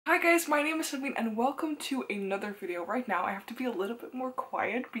Hi guys, my name is Sabine and welcome to another video. Right now I have to be a little bit more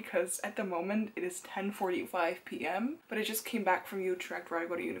quiet because at the moment it is 10:45 p.m. but I just came back from Utrecht where I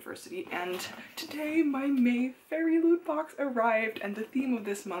go to university, and today my May Fairyloot box arrived and the theme of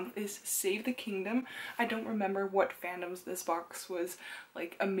this month is Save the Kingdom. I don't remember what fandoms this box was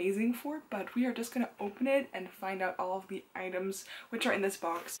like amazing for, but we are just gonna open it and find out all of the items which are in this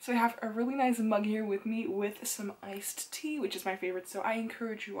box. So I have a really nice mug here with me with some iced tea, which is my favorite, so I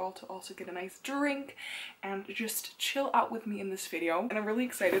encourage you all to also get a nice drink and just chill out with me in this video. And I'm really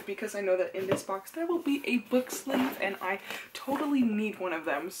excited because I know that in this box there will be a book sleeve and I totally need one of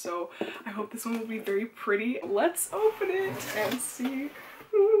them, so I hope this one will be very pretty. Let's open it and see.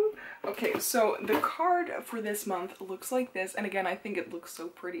 Okay, so the card for this month looks like this, and again I think it looks so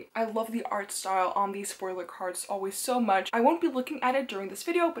pretty. I love the art style on these spoiler cards always so much. I won't be looking at it during this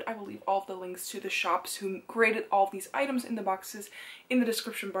video, but I will leave all of the links to the shops who graded all of these items in the boxes in the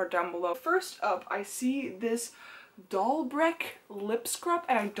description bar down below. First up, I see this Dalbrek lip scrub,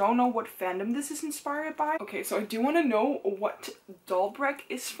 and I don't know what fandom this is inspired by. Okay, so I do want to know what Dalbrek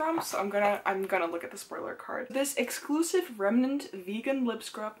is from, so I'm gonna look at the spoiler card. This exclusive Remnant vegan lip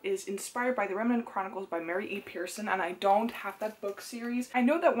scrub is inspired by the Remnant Chronicles by Mary E. Pearson, and I don't have that book series. I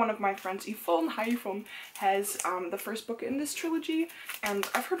know that one of my friends, Yvonne, hi Yvonne, has the first book in this trilogy, and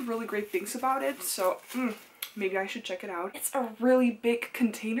I've heard really great things about it, so maybe I should check it out. It's a really big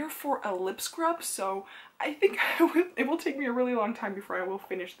container for a lip scrub, so I think it will take me a really long time before I will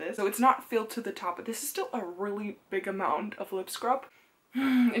finish this. So it's not filled to the top, but this is still a really big amount of lip scrub.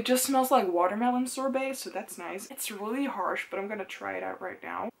 It just smells like watermelon sorbet, so that's nice. It's really harsh, but I'm gonna try it out right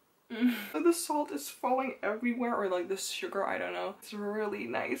now. The salt is falling everywhere, or like the sugar, I don't know. It's really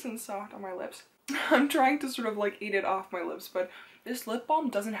nice and soft on my lips. I'm trying to sort of like eat it off my lips, but this lip balm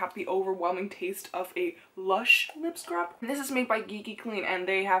doesn't have the overwhelming taste of a Lush lip scrub. This is made by Geeky Clean, and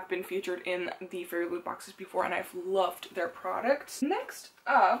they have been featured in the Fairyloot boxes before, and I've loved their products. Next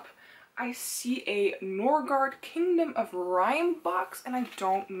up, I see a Nogard Kingdom of Rhyme box, and I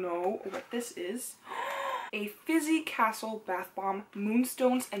don't know what this is. A fizzy castle bath bomb,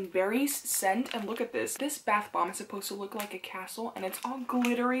 moonstones and berries scent, and look at this. This bath bomb is supposed to look like a castle, and it's all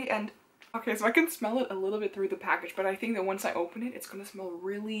glittery and okay, so I can smell it a little bit through the package, but I think that once I open it, it's gonna smell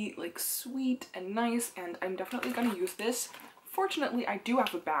really like sweet and nice, and I'm definitely gonna use this. Fortunately, I do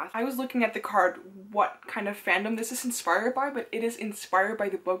have a bath. I was looking at the card what kind of fandom this is inspired by, but it is inspired by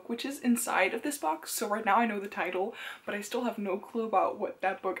the book which is inside of this box. So right now I know the title, but I still have no clue about what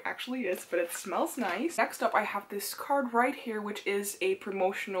that book actually is, but it smells nice. Next up, I have this card right here, which is a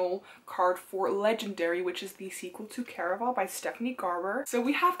promotional card for Legendary, which is the sequel to Caraval by Stephanie Garber. So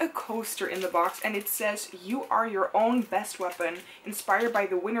we have a coaster in the box, and it says, "You are your own best weapon," inspired by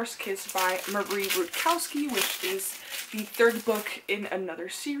The Winner's Kiss by Marie Rutkowski, which is the third book in another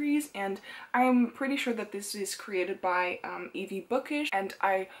series, and I'm pretty sure that this is created by Evie Bookish, and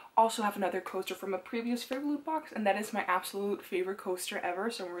I also have another coaster from a previous Fairyloot box, and that is my absolute favorite coaster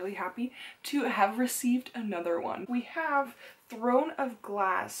ever, so I'm really happy to have received another one. We have Throne of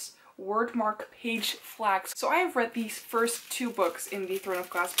Glass wordmark page flags. So I have read these first two books in the Throne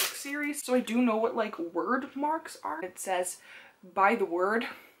of Glass book series, so I do know what like word marks are. It says, "By the word,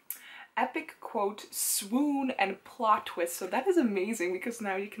 epic quote, swoon, and plot twist." So that is amazing because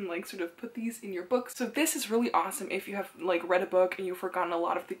now you can like sort of put these in your books. So this is really awesome if you have like read a book and you've forgotten a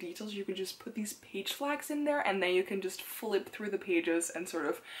lot of the details. You can just put these page flags in there, and then you can just flip through the pages and sort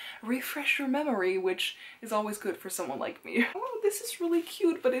of refresh your memory, which is always good for someone like me. Oh, this is really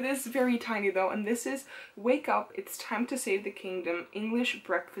cute, but it is very tiny though, and this is "Wake Up, It's Time to Save the Kingdom, English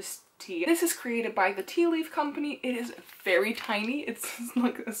Breakfast Tea." This is created by the Tea Leaf Company. It is very tiny. It's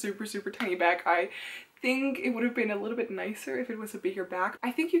like a super tiny bag. I think it would have been a little bit nicer if it was a bigger bag.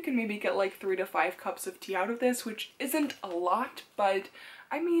 I think you can maybe get like 3 to 5 cups of tea out of this, which isn't a lot, but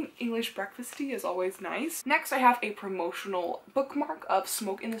I mean, English breakfast tea is always nice. Next, I have a promotional bookmark of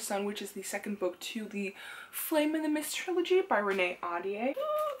Smoke in the Sun, which is the second book to the Flame in the Mist trilogy by Renee Audier.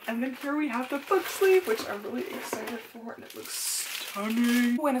 And then here we have the book sleeve, which I'm really excited for, and it looks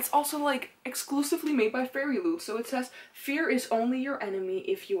stunning. Oh, and it's also like exclusively made by Fairyloot. So it says, "Fear is only your enemy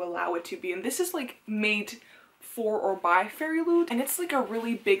if you allow it to be." And this is like made for or by Fairyloot, and it's like a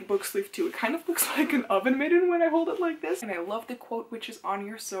really big book sleeve too. It kind of looks like an oven mitten when I hold it like this, and I love the quote which is on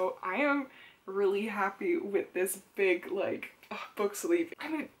here, so I am really happy with this big like book sleeve. I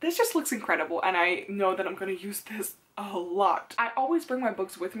mean, this just looks incredible, and I know that I'm gonna use this a lot. I always bring my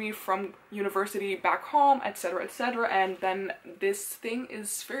books with me from university back home, etc., etc., and then this thing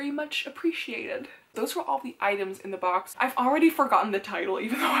is very much appreciated. Those were all the items in the box. I've already forgotten the title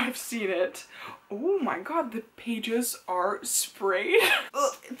even though I've seen it. Oh my god, the pages are sprayed.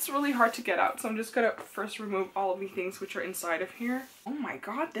 Ugh, it's really hard to get out, so I'm just gonna first remove all of the things which are inside of here. Oh my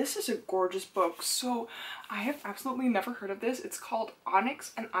god, this is a gorgeous book. So I have absolutely never heard of this. It's called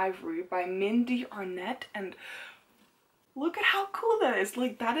Onyx and Ivory by Mindy Arnett, and look at how cool that is.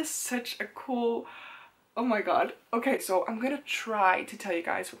 Like, that is such a cool... Oh my god. Okay, so I'm gonna try to tell you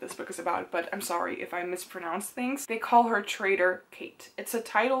guys what this book is about, but I'm sorry if I mispronounce things. They call her Traitor Kate. It's a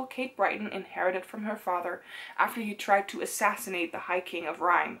title Kate Brighton inherited from her father after he tried to assassinate the High King of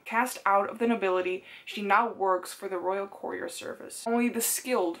Rhyme. Cast out of the nobility, she now works for the Royal Courier Service. Only the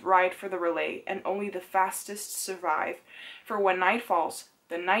skilled ride for the relay, and only the fastest survive. For when night falls,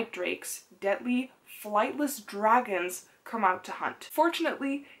 the night drakes, deadly, flightless dragons come out to hunt.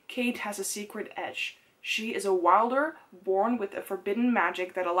 Fortunately, Kate has a secret edge. She is a wilder, born with a forbidden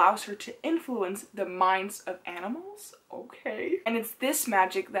magic that allows her to influence the minds of animals? Okay. And it's this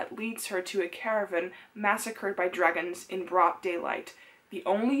magic that leads her to a caravan massacred by dragons in broad daylight. The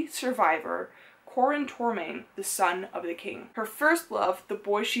only survivor, Corin Tormain, the son of the king. Her first love, the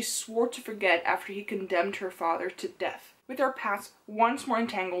boy she swore to forget after he condemned her father to death. With their pasts once more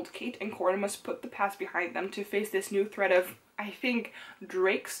entangled, Kate and Corin must put the past behind them to face this new threat of, I think,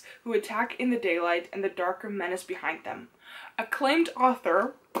 drakes who attack in the daylight and the darker menace behind them. Acclaimed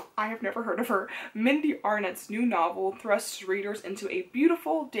author, I have never heard of her, Mindy Arnett's new novel thrusts readers into a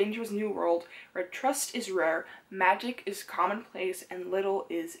beautiful, dangerous new world where trust is rare, magic is commonplace, and little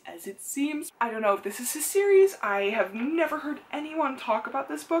is as it seems. I don't know if this is a series. I have never heard anyone talk about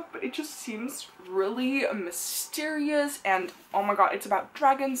this book, but it just seems really mysterious, and oh my god, it's about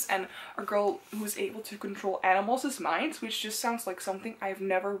dragons and a girl who's able to control animals' minds, which just sounds like something I've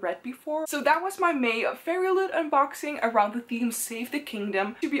never read before. So that was my May Fairyloot unboxing around the theme Save the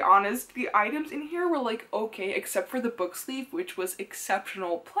Kingdom. To be honest, the items in here were like okay, except for the book sleeve, which was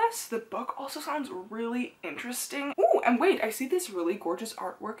exceptional. Plus, the book also sounds really interesting. Oh, and wait, I see this really gorgeous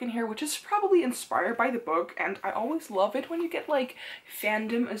artwork in here, which is probably inspired by the book, and I always love it when you get like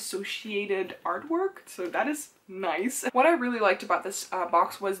fandom associated artwork, so that is nice. What I really liked about this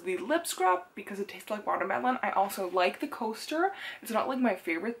box was the lip scrub because it tastes like watermelon. I also like the coaster. It's not like my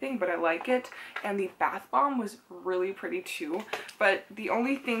favorite thing, but I like it. And the bath bomb was really pretty too. But the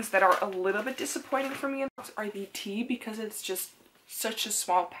only things that are a little bit disappointing for me in this are the tea, because it's just such a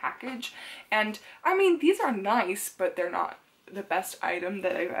small package. And I mean, these are nice, but they're not the best item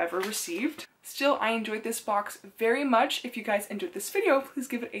that I've ever received. Still, I enjoyed this box very much. If you guys enjoyed this video, please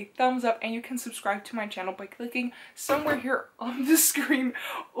give it a thumbs up, and you can subscribe to my channel by clicking somewhere here on the screen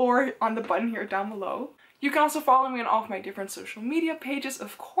or on the button here down below. You can also follow me on all of my different social media pages.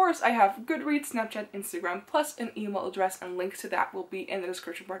 Of course, I have Goodreads, Snapchat, Instagram, plus an email address, and links to that will be in the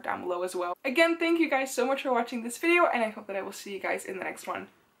description bar down below as well. Again, thank you guys so much for watching this video, and I hope that I will see you guys in the next one.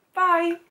 Bye!